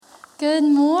Good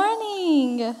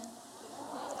morning.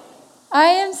 I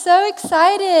am so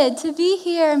excited to be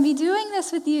here and be doing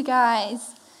this with you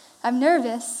guys. I'm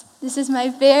nervous. This is my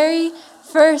very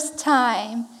first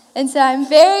time, and so I'm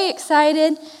very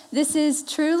excited. This is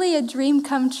truly a dream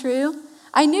come true.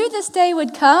 I knew this day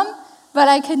would come, but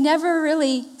I could never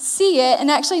really see it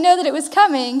and actually know that it was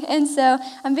coming, and so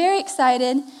I'm very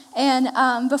excited.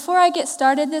 And before I get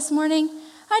started this morning,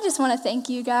 I just want to thank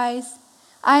you guys.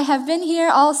 I have been here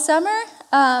all summer.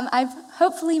 I've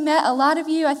hopefully met a lot of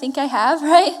you. I think I have,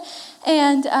 right?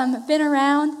 And been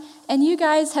around. And you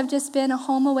guys have just been a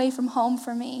home away from home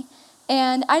for me.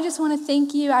 And I just want to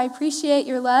thank you. I appreciate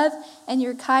your love and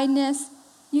your kindness.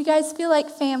 You guys feel like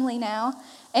family now.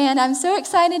 And I'm so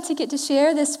excited to get to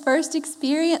share this first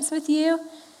experience with you.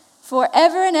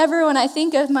 Forever and ever, when I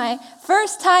think of my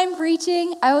first time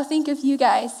preaching, I will think of you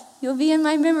guys. You'll be in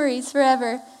my memories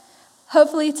forever.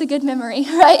 Hopefully it's a good memory,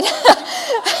 right?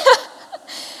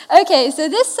 Okay, so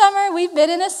this summer we've been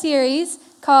in a series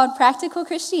called Practical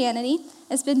Christianity.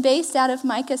 It's been based out of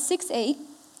Micah 6:8,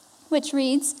 which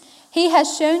reads, "He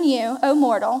has shown you, O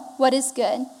mortal, what is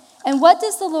good. And what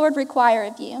does the Lord require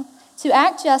of you? To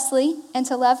act justly and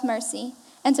to love mercy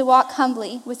and to walk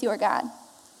humbly with your God."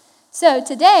 So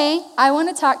today I want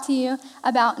to talk to you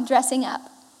about dressing up.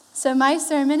 So my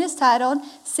sermon is titled,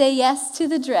 Say Yes to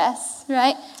the Dress,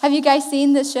 right? Have you guys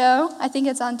seen the show? I think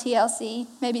it's on TLC.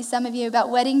 Maybe some of you, about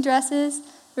wedding dresses,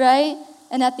 right?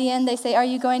 And at the end they say, "Are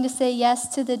you going to say yes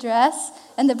to the dress?"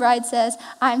 And the bride says,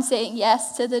 "I'm saying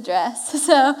yes to the dress."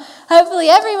 So hopefully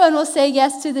everyone will say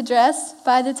yes to the dress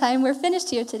by the time we're finished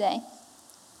here today.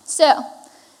 So,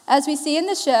 as we see in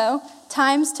the show,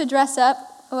 times to dress up,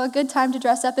 well, a good time to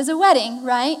dress up is a wedding,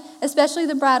 right? Especially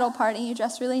the bridal party. You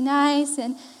dress really nice,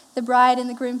 and the bride and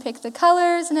the groom pick the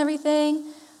colors and everything.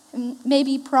 And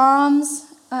maybe proms.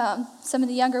 Some of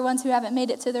the younger ones who haven't made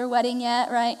it to their wedding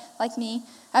yet, right? Like me.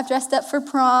 I've dressed up for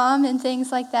prom and things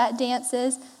like that,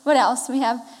 dances. What else? We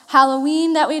have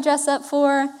Halloween that we dress up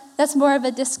for. That's more of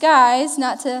a disguise,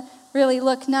 not to really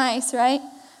look nice, right?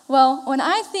 Well, when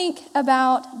I think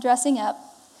about dressing up,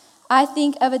 I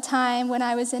think of a time when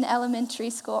I was in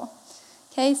elementary school.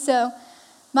 Okay, so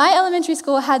my elementary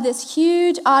school had this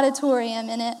huge auditorium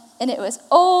in it, and it was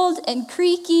old and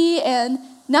creaky and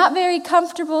not very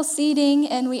comfortable seating,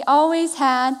 and we always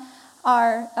had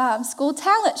our school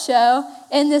talent show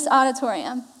in this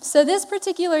auditorium. So this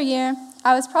particular year,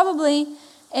 I was probably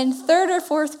in 3rd or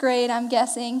 4th grade, I'm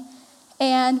guessing,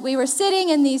 and we were sitting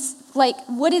in these like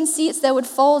wooden seats that would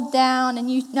fold down,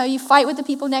 and you fight with the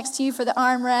people next to you for the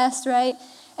armrest, right?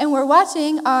 And we're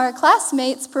watching our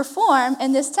classmates perform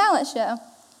in this talent show.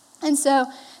 And so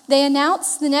they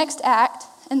announce the next act,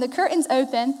 and the curtains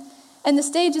open, and the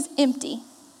stage is empty.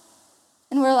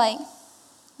 And we're like,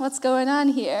 what's going on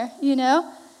here,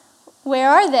 Where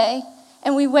are they?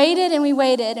 And we waited,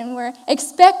 and we're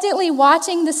expectantly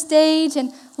watching the stage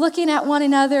and looking at one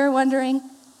another, wondering,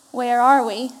 where are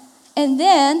we? And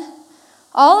then,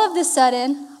 all of a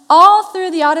sudden, all through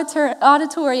the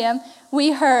auditorium, we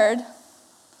heard,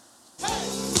 "Hey,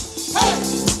 hey,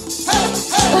 hey,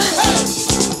 hey, hey.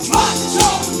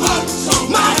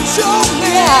 Macho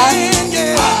man,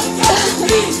 yeah.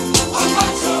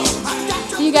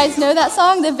 Do you guys know that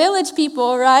song? The Village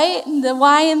People, right? The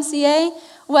YMCA.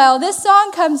 Well, this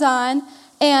song comes on,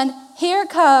 and here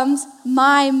comes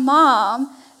my mom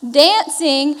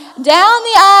dancing down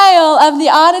the aisle of the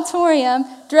auditorium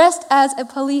dressed as a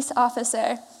police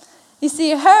officer. You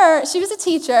see, she was a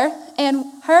teacher, and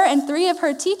her and 3 of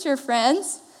her teacher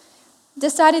friends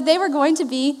decided they were going to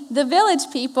be the village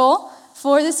people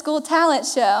for the school talent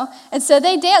show. And so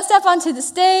they danced up onto the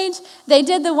stage, they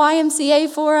did the YMCA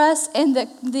for us, and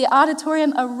the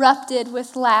auditorium erupted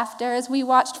with laughter as we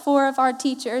watched 4 of our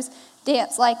teachers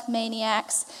dance like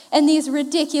maniacs in these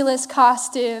ridiculous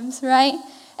costumes, right?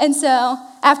 And so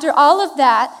after all of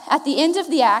that, at the end of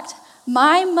the act,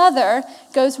 my mother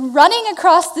goes running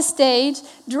across the stage,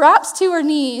 drops to her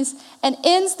knees, and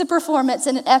ends the performance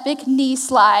in an epic knee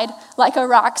slide like a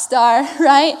rock star,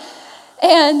 right?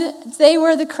 And they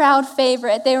were the crowd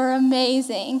favorite. They were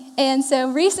amazing. And so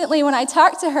recently when I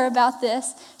talked to her about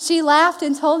this, she laughed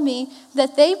and told me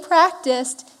that they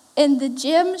practiced in the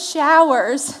gym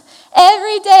showers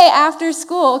every day after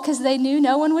school because they knew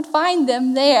no one would find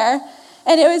them there.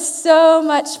 And it was so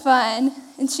much fun.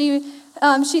 And she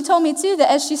told me, too, that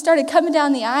as she started coming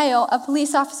down the aisle, a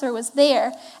police officer was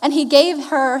there, and he gave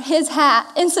her his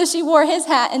hat. And so she wore his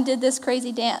hat and did this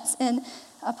crazy dance in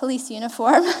a police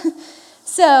uniform.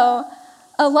 So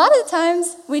a lot of the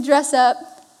times we dress up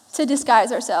to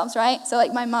disguise ourselves, right? So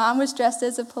like my mom was dressed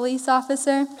as a police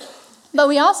officer. But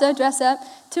we also dress up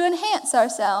to enhance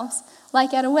ourselves,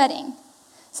 like at a wedding.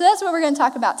 So that's what we're going to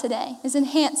talk about today, is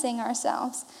enhancing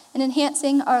ourselves and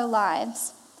enhancing our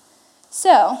lives.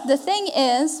 So the thing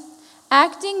is,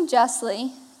 acting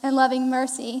justly and loving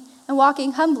mercy and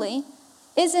walking humbly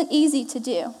isn't easy to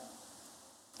do.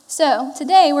 So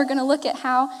today we're going to look at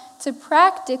how to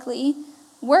practically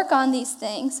work on these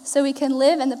things so we can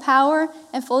live in the power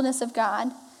and fullness of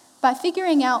God by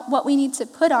figuring out what we need to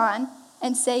put on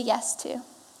and say yes to.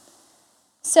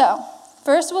 So,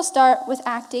 first we'll start with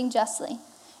acting justly.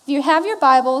 If you have your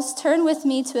Bibles, turn with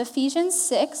me to Ephesians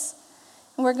 6,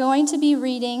 and we're going to be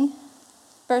reading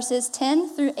verses 10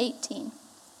 through 18.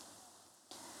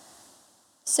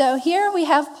 So here we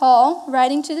have Paul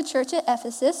writing to the church at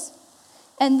Ephesus,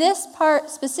 and this part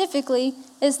specifically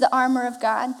is the armor of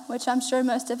God, which I'm sure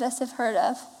most of us have heard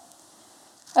of.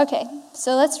 Okay,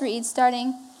 so let's read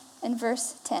starting in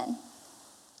verse 10.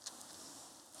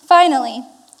 Finally,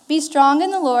 be strong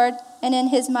in the Lord and in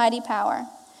his mighty power.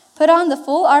 Put on the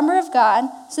full armor of God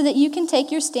so that you can take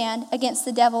your stand against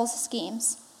the devil's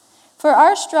schemes. For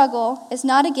our struggle is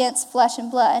not against flesh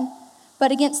and blood,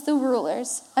 but against the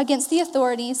rulers, against the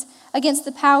authorities, against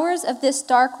the powers of this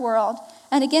dark world,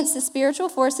 and against the spiritual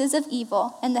forces of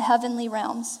evil in the heavenly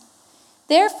realms.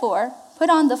 Therefore, put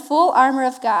on the full armor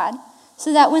of God,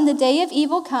 so that when the day of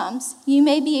evil comes, you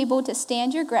may be able to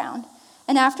stand your ground,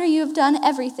 and after you have done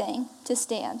everything, to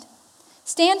stand.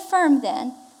 Stand firm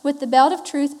then, with the belt of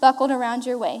truth buckled around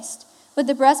your waist, with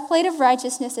the breastplate of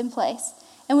righteousness in place,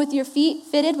 and with your feet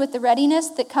fitted with the readiness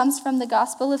that comes from the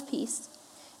gospel of peace.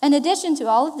 In addition to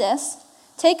all of this,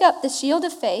 take up the shield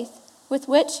of faith, with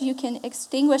which you can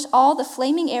extinguish all the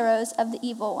flaming arrows of the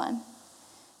evil one.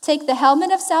 Take the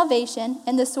helmet of salvation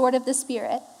and the sword of the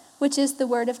Spirit, which is the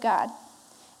word of God.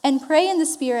 And pray in the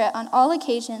Spirit on all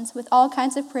occasions with all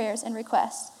kinds of prayers and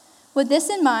requests. With this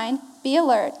in mind, be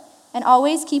alert and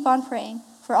always keep on praying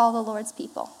for all the Lord's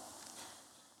people.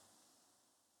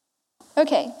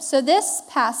 Okay, so this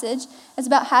passage is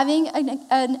about having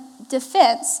a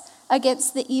defense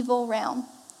against the evil realm.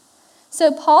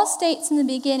 So Paul states in the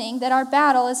beginning that our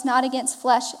battle is not against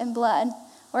flesh and blood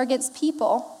or against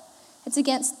people. It's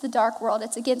against the dark world.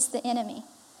 It's against the enemy.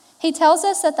 He tells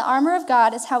us that the armor of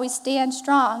God is how we stand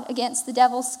strong against the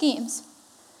devil's schemes.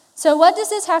 So what does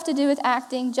this have to do with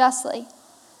acting justly?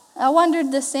 I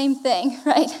wondered the same thing,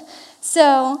 right?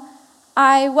 So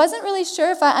I wasn't really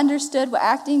sure if I understood what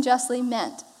acting justly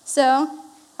meant. So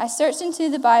I searched into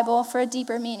the Bible for a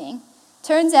deeper meaning.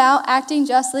 Turns out acting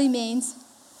justly means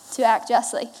to act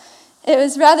justly. It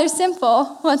was rather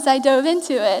simple once I dove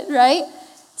into it, right?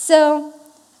 So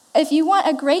if you want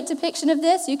a great depiction of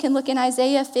this, you can look in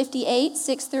Isaiah 58,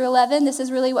 6 through 11. This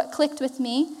is really what clicked with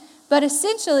me. But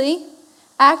essentially,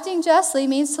 acting justly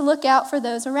means to look out for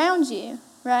those around you,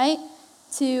 right?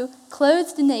 To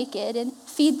clothe the naked and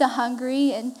feed the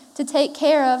hungry and to take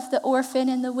care of the orphan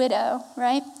and the widow,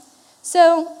 right?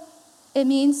 So it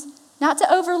means not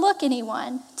to overlook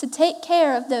anyone, to take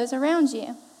care of those around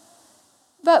you.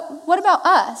 But what about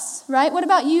us, right? What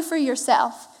about you for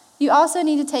yourself? You also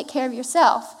need to take care of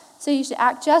yourself. So you should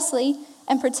act justly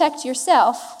and protect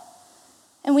yourself.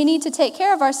 And we need to take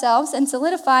care of ourselves and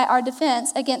solidify our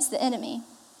defense against the enemy.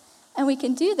 And we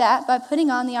can do that by putting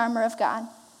on the armor of God.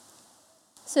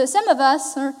 So some of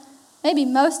us, or maybe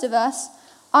most of us,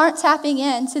 aren't tapping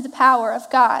into the power of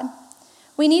God.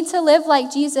 We need to live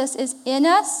like Jesus is in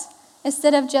us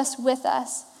instead of just with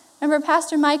us. Remember,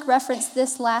 Pastor Mike referenced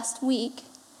this last week.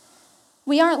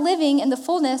 We aren't living in the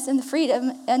fullness and the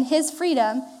freedom and his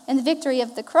freedom and the victory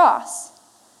of the cross.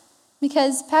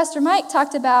 Because Pastor Mike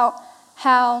talked about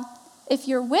how if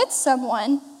you're with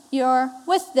someone, you're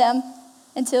with them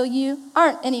until you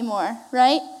aren't anymore,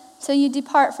 right? Till you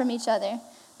depart from each other.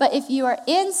 But if you are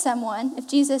in someone, if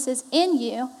Jesus is in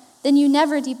you, then you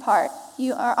never depart.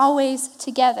 You are always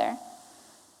together.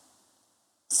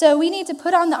 So we need to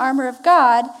put on the armor of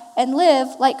God and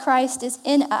live like Christ is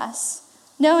in us,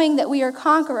 knowing that we are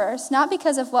conquerors, not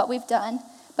because of what we've done,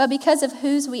 but because of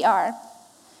whose we are.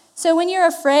 So when you're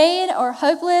afraid or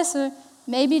hopeless or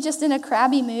maybe just in a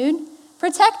crabby mood,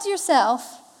 protect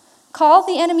yourself. Call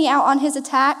the enemy out on his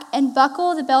attack and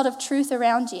buckle the belt of truth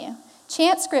around you.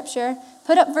 Chant scripture,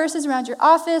 put up verses around your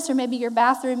office or maybe your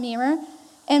bathroom mirror,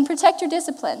 and protect your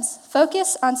disciplines.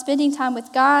 Focus on spending time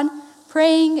with God,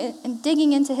 praying and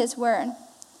digging into his word.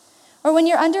 Or when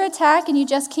you're under attack and you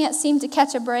just can't seem to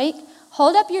catch a break,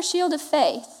 hold up your shield of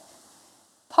faith.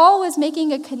 Paul was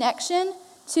making a connection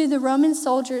to the Roman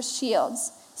soldiers'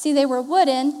 shields. See, they were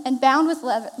wooden and bound with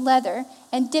leather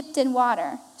and dipped in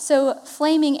water. So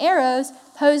flaming arrows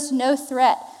posed no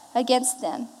threat against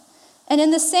them. And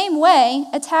in the same way,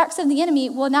 attacks of the enemy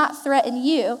will not threaten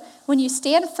you when you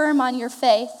stand firm on your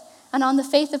faith and on the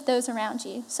faith of those around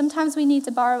you. Sometimes we need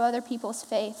to borrow other people's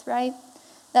faith, right?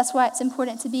 That's why it's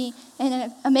important to be in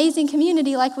an amazing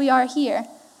community like we are here.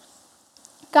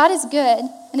 God is good,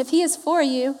 and if he is for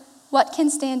you, what can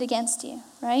stand against you,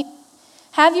 right?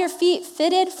 Have your feet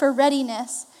fitted for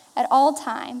readiness at all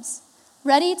times,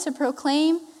 ready to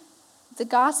proclaim the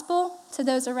gospel to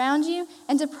those around you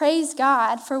and to praise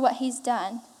God for what he's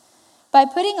done. By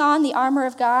putting on the armor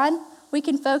of God, we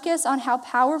can focus on how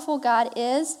powerful God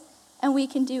is, and we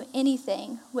can do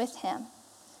anything with him.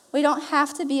 We don't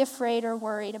have to be afraid or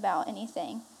worried about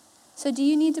anything. So do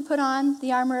you need to put on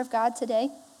the armor of God today?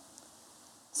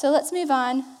 So let's move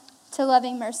on to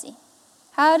loving mercy.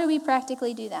 How do we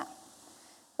practically do that?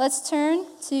 Let's turn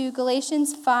to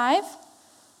Galatians 5,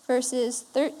 verses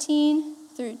 13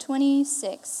 through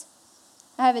 26.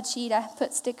 I have a cheat. I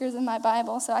put stickers in my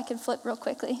Bible so I can flip real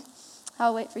quickly.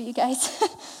 I'll wait for you guys.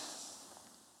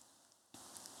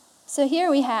 So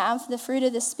here we have the fruit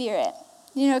of the Spirit.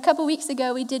 You know, a couple weeks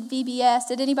ago we did VBS.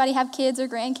 Did anybody have kids or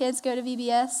grandkids go to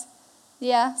VBS?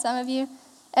 Yeah, some of you?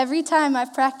 Every time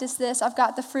I've practiced this, I've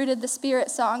got the fruit of the Spirit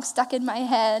song stuck in my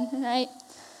head, right?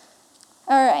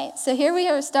 All right, so here we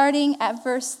are starting at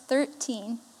verse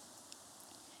 13.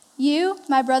 You,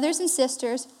 my brothers and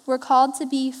sisters, were called to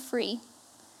be free.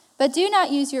 But do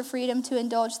not use your freedom to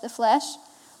indulge the flesh.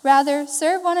 Rather,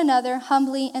 serve one another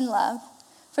humbly in love.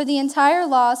 For the entire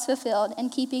law is fulfilled in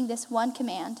keeping this one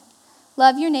command.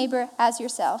 Love your neighbor as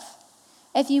yourself.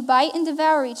 If you bite and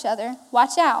devour each other,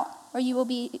 watch out, or you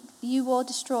will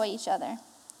destroy each other.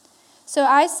 So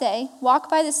I say, walk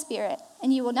by the Spirit,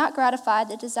 and you will not gratify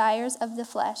the desires of the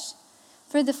flesh.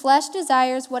 For the flesh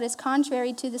desires what is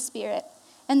contrary to the Spirit,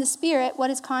 and the Spirit what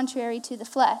is contrary to the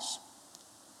flesh.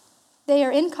 They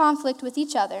are in conflict with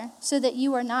each other, so that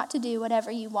you are not to do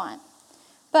whatever you want.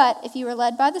 But if you are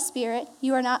led by the Spirit,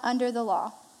 you are not under the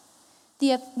law.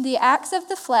 The acts of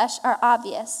the flesh are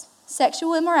obvious: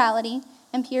 sexual immorality,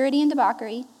 impurity and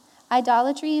debauchery,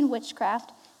 idolatry and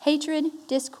witchcraft, hatred,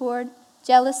 discord,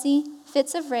 jealousy,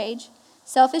 fits of rage,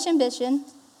 selfish ambition,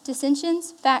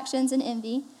 dissensions, factions, and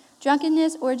envy,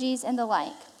 drunkenness, orgies, and the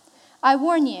like. I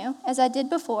warn you, as I did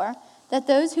before, that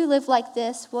those who live like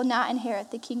this will not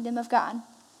inherit the kingdom of God.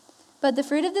 But the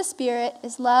fruit of the Spirit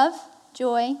is love,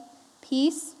 joy,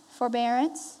 peace,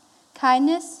 forbearance,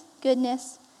 kindness,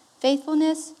 goodness,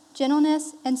 faithfulness,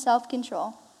 gentleness, and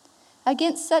self-control.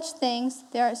 Against such things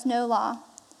there is no law.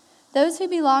 Those who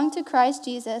belong to Christ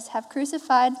Jesus have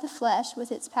crucified the flesh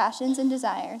with its passions and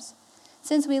desires.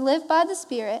 Since we live by the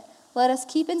Spirit, let us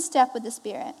keep in step with the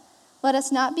Spirit. Let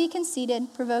us not be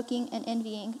conceited, provoking, and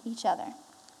envying each other.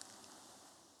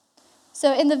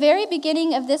 So in the very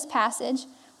beginning of this passage,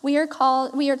 we are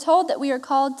told that we are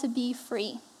called to be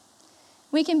free.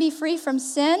 We can be free from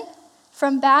sin,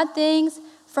 from bad things,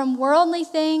 from worldly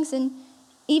things, and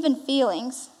even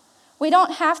feelings. We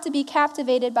don't have to be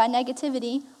captivated by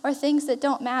negativity or things that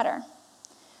don't matter.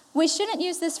 We shouldn't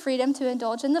use this freedom to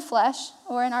indulge in the flesh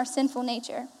or in our sinful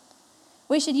nature.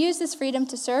 We should use this freedom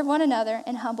to serve one another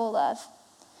in humble love.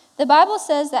 The Bible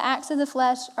says the acts of the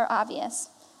flesh are obvious: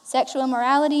 sexual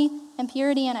immorality,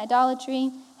 impurity and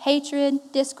idolatry, hatred,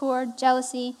 discord,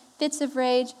 jealousy, fits of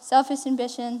rage, selfish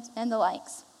ambitions, and the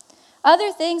likes.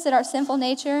 Other things that our sinful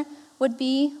nature would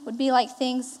be like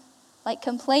things like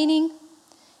complaining,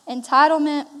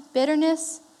 entitlement,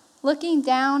 bitterness, looking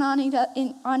down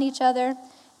on each other,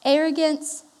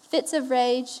 arrogance, fits of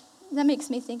rage. That makes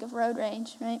me think of road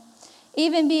rage, right?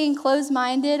 Even being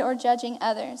closed-minded or judging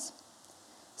others.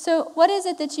 So what is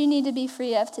it that you need to be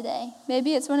free of today?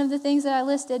 Maybe it's one of the things that I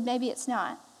listed, maybe it's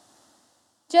not.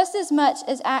 Just as much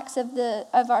as acts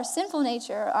of our sinful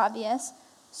nature are obvious,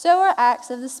 so are acts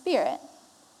of the Spirit.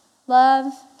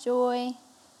 Love, joy,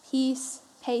 peace,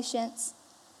 patience.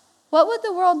 What would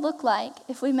the world look like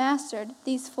if we mastered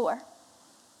these four?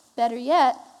 Better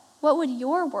yet, what would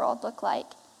your world look like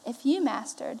if you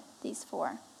mastered these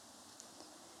four?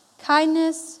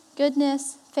 Kindness,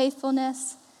 goodness,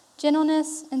 faithfulness,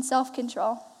 gentleness, and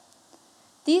self-control.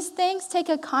 These things take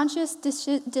a conscious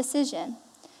decision.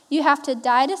 You have to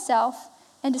die to self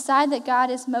and decide that God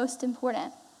is most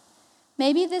important.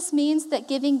 Maybe this means that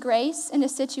giving grace in a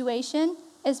situation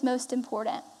is most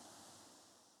important.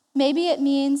 Maybe it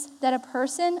means that a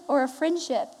person or a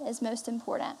friendship is most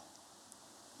important.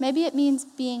 Maybe it means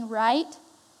being right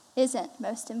isn't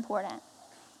most important.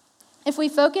 If we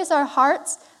focus our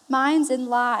hearts, minds, and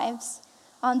lives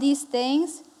on these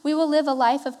things, we will live a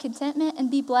life of contentment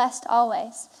and be blessed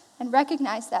always, and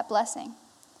recognize that blessing.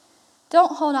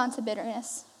 Don't hold on to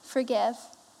bitterness. Forgive.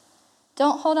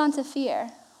 Don't hold on to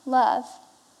fear. love.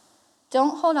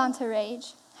 Don't hold on to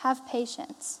rage. Have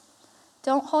patience.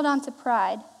 Don't hold on to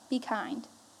pride. Be kind.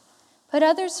 Put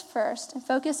others first and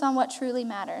focus on what truly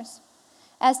matters.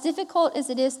 As difficult as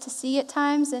it is to see at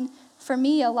times, and for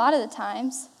me a lot of the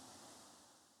times,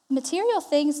 material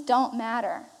things don't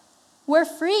matter. We're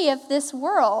free of this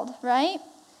world, right?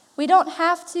 We don't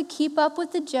have to keep up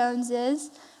with the Joneses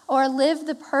or live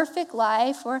the perfect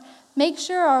life or make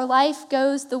sure our life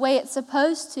goes the way it's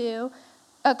supposed to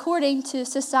according to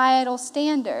societal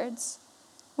standards.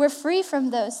 We're free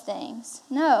from those things.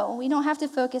 No, we don't have to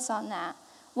focus on that.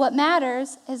 What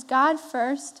matters is God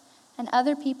first and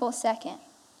other people second.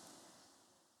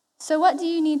 So what do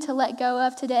you need to let go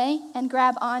of today and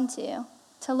grab onto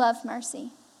to love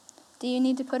mercy? Do you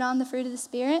need to put on the fruit of the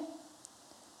Spirit?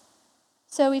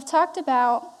 So we've talked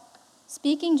about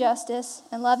speaking justice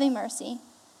and loving mercy.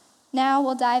 Now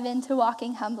we'll dive into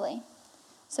walking humbly.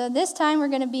 So this time we're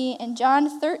going to be in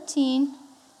John 13, and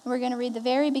we're going to read the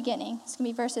very beginning. It's going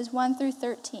to be verses 1 through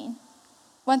 15.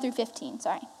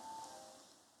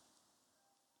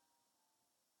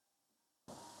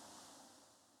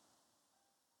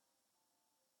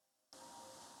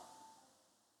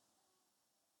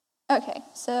 Okay,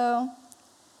 so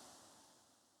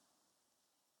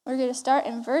we're going to start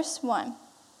in verse 1.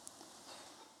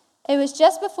 It was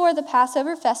just before the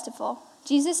Passover festival.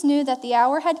 Jesus knew that the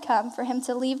hour had come for him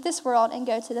to leave this world and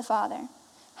go to the Father.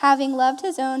 Having loved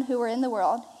his own who were in the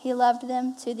world, he loved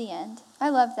them to the end. I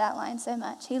love that line so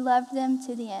much. He loved them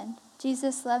to the end.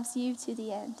 Jesus loves you to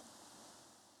the end.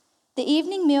 The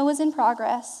evening meal was in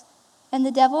progress, and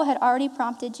the devil had already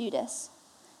prompted Judas,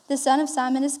 the son of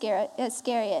Simon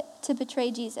Iscariot, to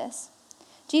betray Jesus.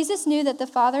 Jesus knew that the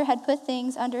Father had put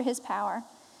things under his power,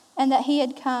 and that he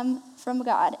had come from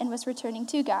God and was returning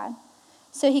to God.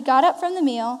 So he got up from the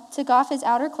meal, took off his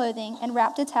outer clothing, and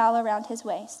wrapped a towel around his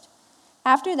waist.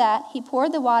 After that, he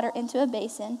poured the water into a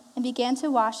basin and began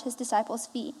to wash his disciples'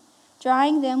 feet,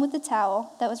 drying them with the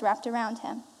towel that was wrapped around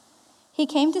him. He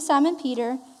came to Simon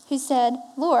Peter, who said,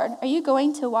 "Lord, are you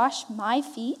going to wash my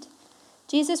feet?"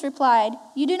 Jesus replied,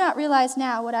 "You do not realize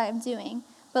now what I am doing,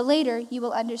 but later you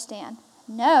will understand."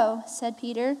 "No," said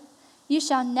Peter, "you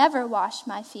shall never wash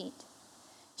my feet."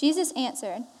 Jesus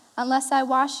answered, "Unless I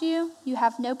wash you, you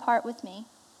have no part with me."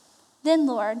 "Then,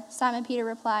 Lord," Simon Peter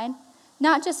replied,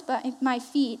 "not just my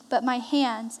feet, but my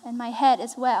hands and my head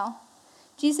as well."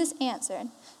 Jesus answered,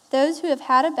 "Those who have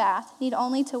had a bath need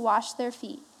only to wash their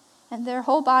feet, and their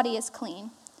whole body is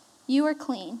clean. You are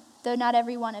clean, though not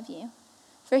every one of you."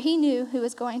 For he knew who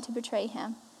was going to betray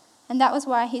him, and that was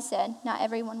why he said not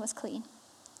everyone was clean.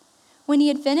 When he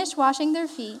had finished washing their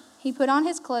feet, he put on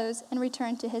his clothes and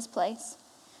returned to his place.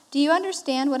 "Do you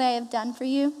understand what I have done for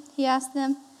you?" he asked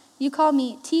them. "You call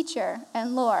me teacher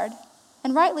and Lord,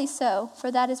 and rightly so,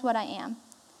 for that is what I am.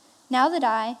 Now that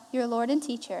I, your Lord and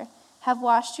teacher, have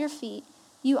washed your feet,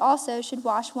 you also should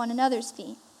wash one another's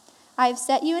feet. I have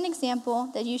set you an example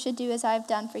that you should do as I have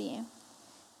done for you.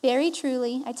 Very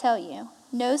truly, I tell you,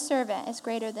 no servant is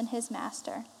greater than his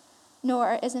master,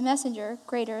 nor is a messenger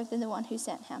greater than the one who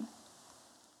sent him."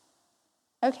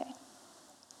 Okay,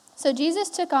 so Jesus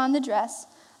took on the dress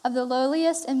of the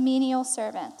lowliest and menial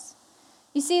servants.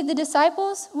 You see, the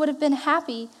disciples would have been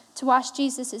happy to wash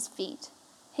Jesus' feet.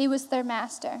 He was their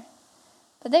master.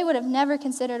 But they would have never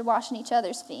considered washing each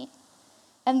other's feet.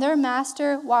 And their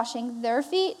master washing their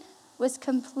feet was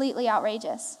completely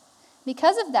outrageous.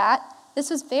 Because of that, this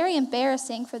was very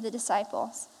embarrassing for the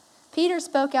disciples. Peter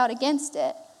spoke out against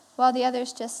it, while the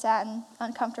others just sat in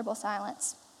uncomfortable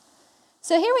silence.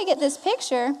 So here we get this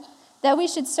picture that we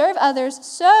should serve others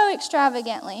so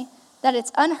extravagantly that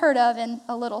it's unheard of and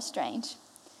a little strange.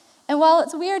 And while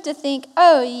it's weird to think,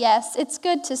 oh yes, it's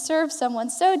good to serve someone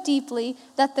so deeply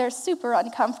that they're super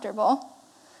uncomfortable,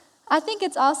 I think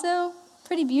it's also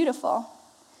pretty beautiful.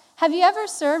 Have you ever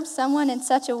served someone in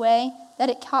such a way that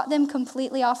it caught them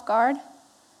completely off guard?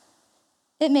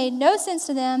 It made no sense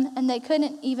to them, and they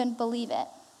couldn't even believe it.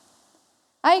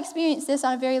 I experienced this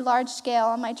on a very large scale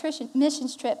on my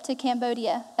missions trip to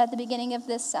Cambodia at the beginning of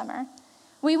this summer.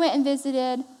 We went and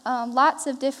visited lots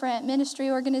of different ministry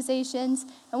organizations,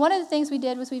 and one of the things we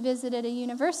did was we visited a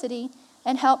university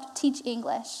and helped teach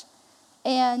English.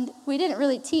 And we didn't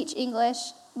really teach English,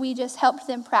 we just helped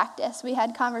them practice. We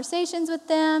had conversations with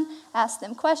them, asked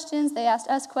them questions, they asked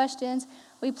us questions,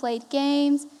 we played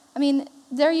games. I mean,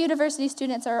 their university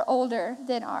students are older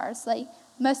than ours. Like,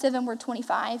 most of them were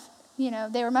 25.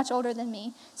 They were much older than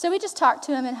me. So we just talked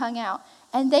to them and hung out.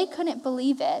 And they couldn't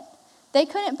believe it. They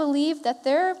couldn't believe that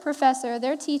their professor,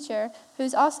 their teacher,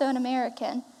 who's also an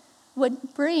American,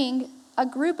 would bring a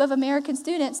group of American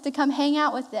students to come hang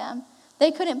out with them. They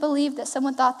couldn't believe that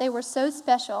someone thought they were so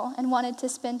special and wanted to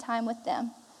spend time with them.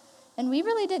 And we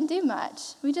really didn't do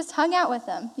much. We just hung out with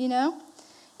them,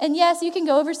 And yes, you can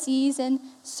go overseas and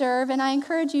serve, and I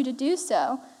encourage you to do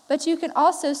so. But you can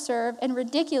also serve in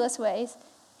ridiculous ways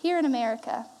here in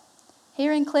America,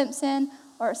 here in Clemson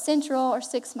or Central or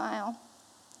 6 Mile.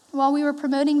 While we were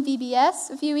promoting VBS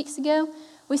a few weeks ago,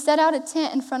 we set out a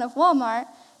tent in front of Walmart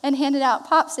and handed out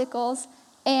popsicles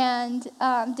and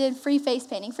did free face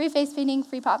painting, free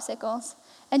popsicles,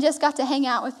 and just got to hang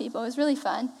out with people. It was really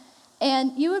fun.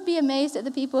 And you would be amazed at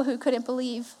the people who couldn't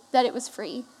believe that it was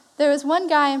free. There was one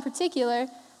guy in particular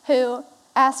who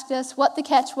asked us what the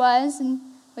catch was, and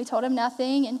we told him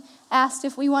nothing, and asked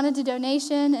if we wanted a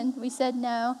donation, and we said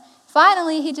no.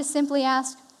 Finally, he just simply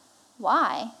asked,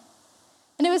 why?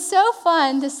 And it was so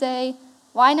fun to say,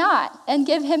 why not? And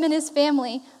give him and his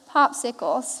family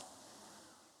popsicles.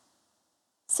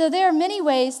 So there are many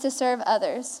ways to serve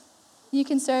others. You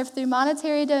can serve through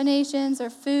monetary donations or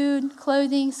food,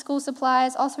 clothing, school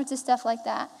supplies, all sorts of stuff like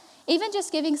that. Even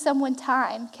just giving someone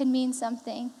time can mean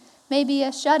something. Maybe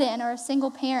a shut-in or a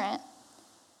single parent.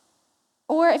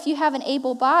 Or if you have an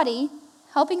able body,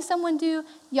 helping someone do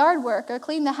yard work or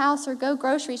clean the house or go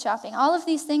grocery shopping. All of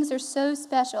these things are so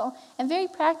special and very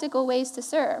practical ways to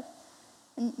serve.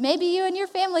 And maybe you and your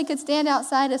family could stand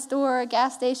outside a store or a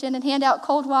gas station and hand out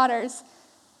cold waters,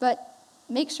 but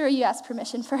make sure you ask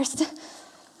permission first.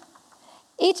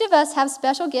 Each of us have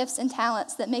special gifts and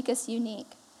talents that make us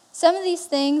unique. Some of these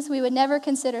things we would never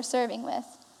consider serving with.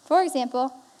 For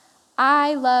example,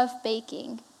 I love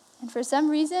baking, and for some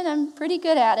reason I'm pretty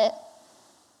good at it.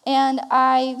 And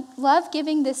I love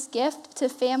giving this gift to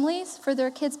families for their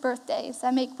kids' birthdays.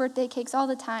 I make birthday cakes all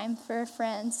the time for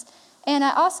friends. And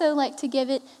I also like to give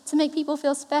it to make people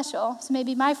feel special. So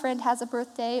maybe my friend has a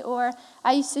birthday, or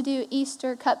I used to do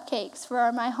Easter cupcakes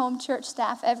for my home church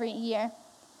staff every year.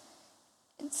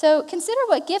 So consider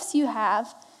what gifts you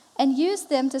have and use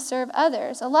them to serve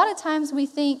others. A lot of times we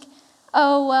think,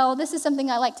 oh, well, this is something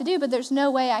I like to do, but there's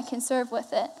no way I can serve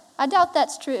with it. I doubt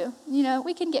that's true.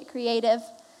 We can get creative.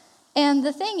 And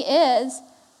the thing is,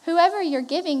 whoever you're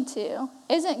giving to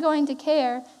isn't going to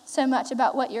care so much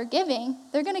about what you're giving.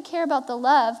 They're going to care about the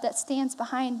love that stands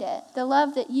behind it, the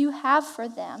love that you have for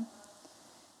them.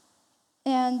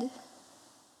 And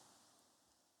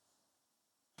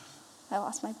I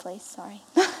lost my place, sorry.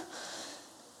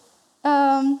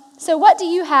 So what do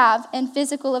you have in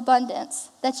physical abundance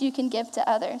that you can give to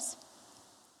others?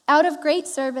 Out of great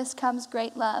service comes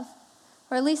great love,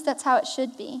 or at least that's how it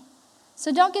should be.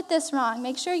 So don't get this wrong.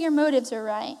 Make sure your motives are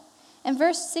right. In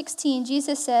verse 16,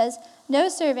 Jesus says, no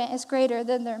servant is greater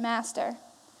than their master.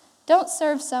 Don't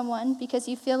serve someone because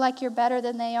you feel like you're better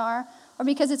than they are, or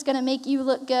because it's going to make you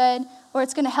look good, or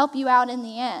it's going to help you out in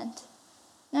the end.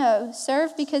 No,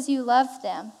 serve because you love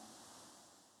them.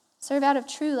 Serve out of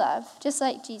true love, just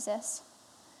like Jesus.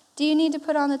 Do you need to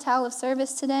put on the towel of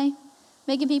service today?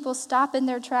 Making people stop in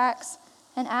their tracks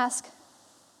and ask,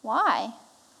 why?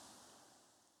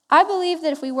 I believe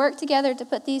that if we work together to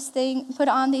put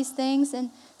on these things and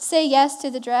say yes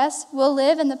to the dress, we'll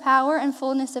live in the power and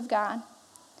fullness of God.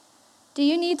 Do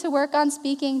you need to work on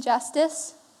speaking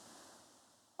justice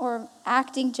or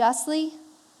acting justly?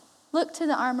 Look to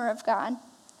the armor of God.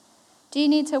 Do you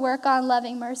need to work on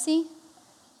loving mercy?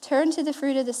 Turn to the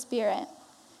fruit of the Spirit.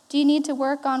 Do you need to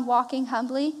work on walking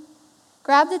humbly?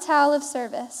 Grab the towel of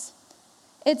service.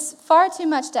 It's far too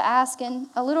much to ask and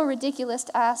a little ridiculous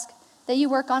to ask that you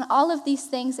work on all of these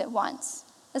things at once.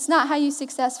 That's not how you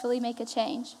successfully make a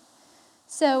change.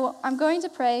 So I'm going to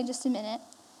pray in just a minute.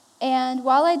 And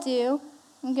while I do,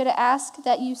 I'm going to ask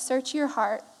that you search your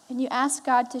heart and you ask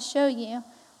God to show you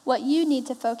what you need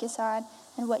to focus on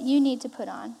and what you need to put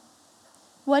on.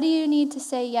 What do you need to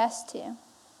say yes to?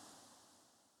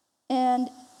 And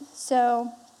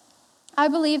so I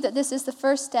believe that this is the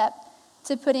first step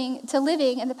to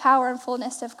living in the power and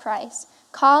fullness of Christ.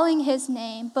 Calling his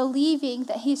name, believing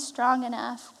that he's strong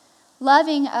enough,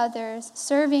 loving others,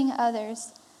 serving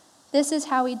others. This is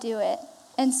how we do it.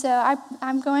 And so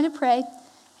I'm going to pray,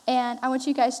 and I want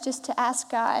you guys just to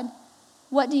ask God,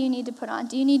 what do you need to put on?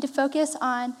 Do you need to focus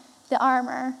on the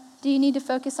armor? Do you need to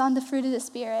focus on the fruit of the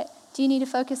Spirit? Do you need to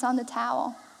focus on the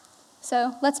towel?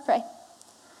 So let's pray.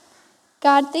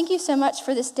 God, thank you so much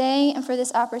for this day and for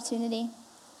this opportunity.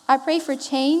 I pray for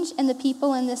change in the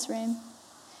people in this room.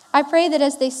 I pray that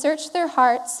as they search their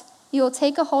hearts, you will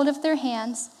take a hold of their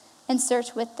hands and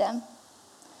search with them.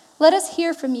 Let us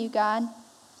hear from you, God.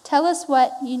 Tell us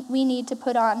what we need to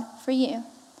put on for you.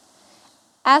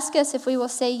 Ask us if we will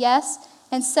say yes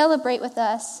and celebrate with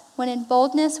us when in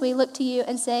boldness we look to you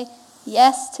and say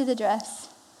yes to the dress.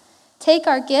 Take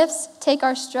our gifts, take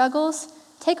our struggles,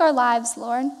 take our lives,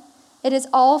 Lord. It is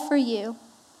all for you.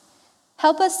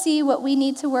 Help us see what we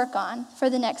need to work on for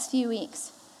the next few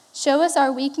weeks. Show us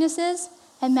our weaknesses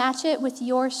and match it with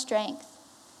your strength.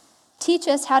 Teach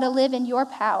us how to live in your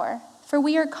power, for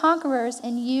we are conquerors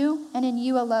in you and in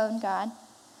you alone, God.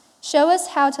 Show us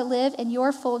how to live in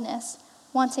your fullness,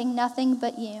 wanting nothing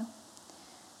but you.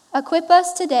 Equip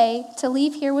us today to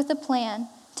leave here with a plan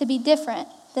to be different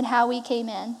than how we came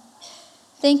in.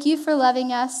 Thank you for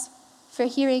loving us, for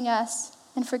hearing us,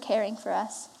 and for caring for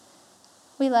us.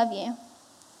 We love you.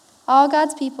 All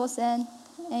God's people said,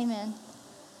 amen.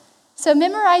 So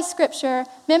memorize scripture,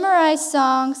 memorize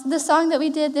songs. The song that we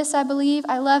did, This I Believe,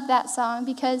 I love that song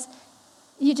because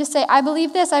you just say, I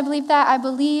believe this, I believe that, I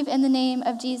believe in the name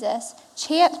of Jesus.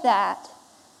 Chant that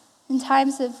in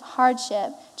times of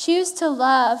hardship. Choose to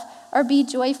love or be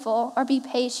joyful or be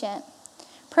patient.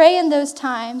 Pray in those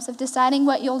times of deciding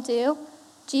what you'll do.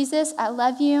 Jesus, I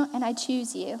love you and I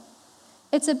choose you.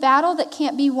 It's a battle that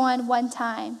can't be won one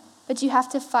time, but you have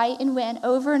to fight and win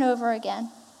over and over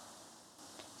again.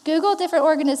 Google different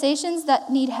organizations that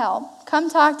need help. Come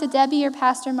talk to Debbie or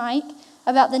Pastor Mike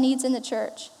about the needs in the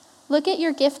church. Look at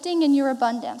your gifting and your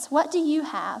abundance. What do you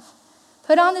have?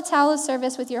 Put on the towel of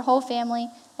service with your whole family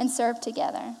and serve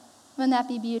together. Wouldn't that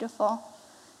be beautiful?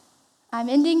 I'm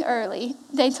ending early.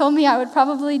 They told me I would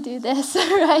probably do this,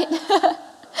 right?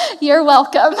 You're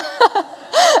welcome.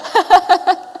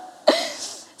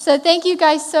 So thank you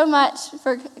guys so much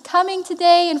for coming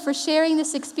today and for sharing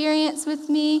this experience with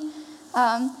me.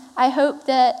 I hope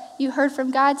that you heard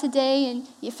from God today and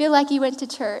you feel like you went to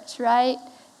church, right?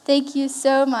 Thank you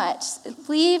so much.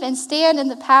 Believe and stand in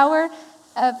the power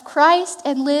of Christ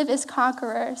and live as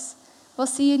conquerors. We'll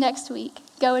see you next week.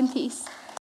 Go in peace.